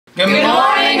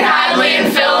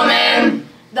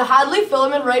The Hadley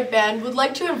Philemon Wright Band would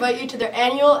like to invite you to their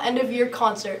annual end-of-year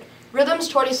concert, Rhythms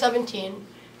 2017.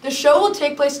 The show will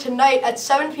take place tonight at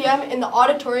 7 p.m. in the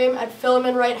auditorium at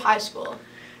Philemon Wright High School.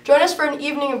 Join us for an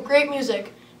evening of great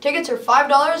music. Tickets are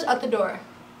 $5 at the door.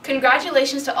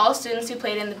 Congratulations to all students who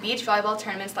played in the beach volleyball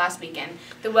tournaments last weekend.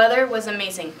 The weather was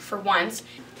amazing, for once.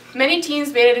 Many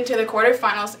teams made it into the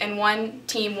quarterfinals and one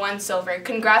team won silver.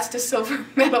 Congrats to silver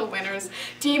medal winners,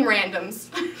 Team Randoms.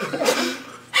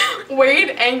 Wade,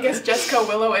 Angus, Jessica,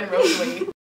 Willow, and Rosalie.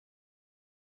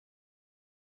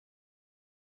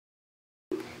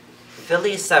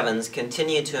 Philly Sevens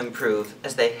continue to improve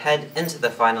as they head into the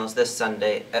finals this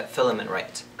Sunday at Philemon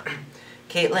Wright.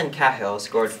 Caitlin Cahill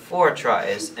scored 4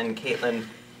 tries and Caitlin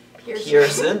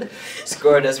Pearson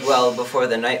scored as well before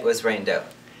the night was rained out.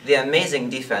 The amazing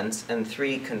defense and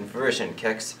 3 conversion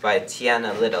kicks by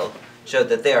Tiana Little showed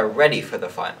that they are ready for the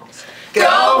finals.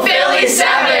 Go Philly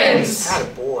Sevens!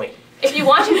 Attaboy. If you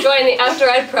want to join the Outdoor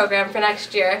Ed program for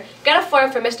next year, get a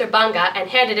form from Mr. Bunga and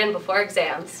hand it in before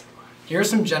exams. Here is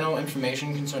some general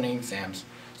information concerning exams.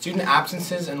 Student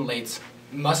absences and lates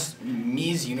must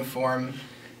meet uniform.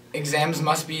 Exams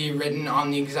must be written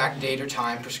on the exact date or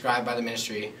time prescribed by the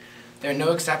ministry. There are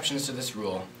no exceptions to this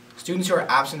rule. Students who are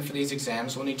absent for these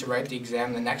exams will need to write the exam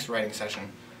in the next writing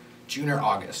session, June or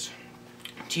August.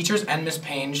 Teachers and Ms.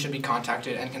 Payne should be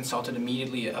contacted and consulted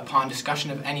immediately upon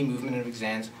discussion of any movement of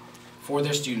exams for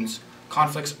their students,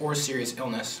 conflicts, or serious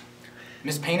illness.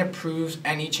 Ms. Payne approves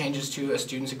any changes to a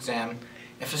student's exam.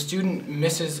 If a student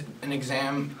misses an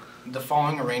exam, the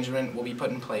following arrangement will be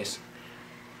put in place.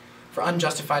 For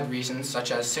unjustified reasons,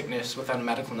 such as sickness without a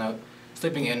medical note,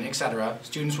 sleeping in, etc.,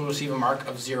 students will receive a mark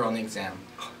of 0 on the exam.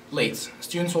 Lates.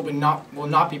 Students will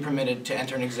not be permitted to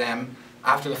enter an exam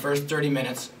after the first 30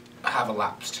 minutes have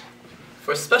elapsed.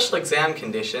 For special exam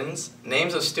conditions,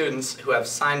 names of students who have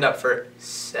signed up for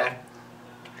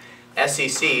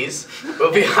SECs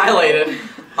will be highlighted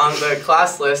on the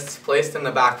class lists placed in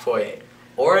the back foyer.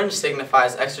 Orange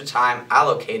signifies extra time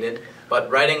allocated, but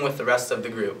writing with the rest of the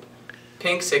group.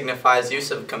 Pink signifies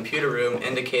use of computer room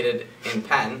indicated in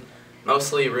pen,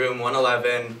 mostly room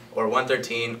 111 or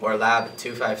 113 or lab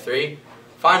 253.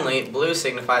 Finally, blue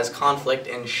signifies conflict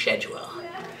in schedule.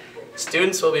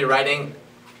 Students will be writing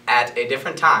at a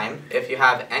different time. If you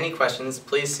have any questions,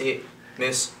 please see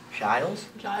Miss Giles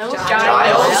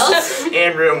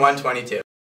in room 122.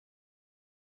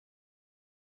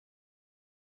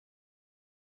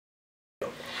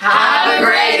 Hi.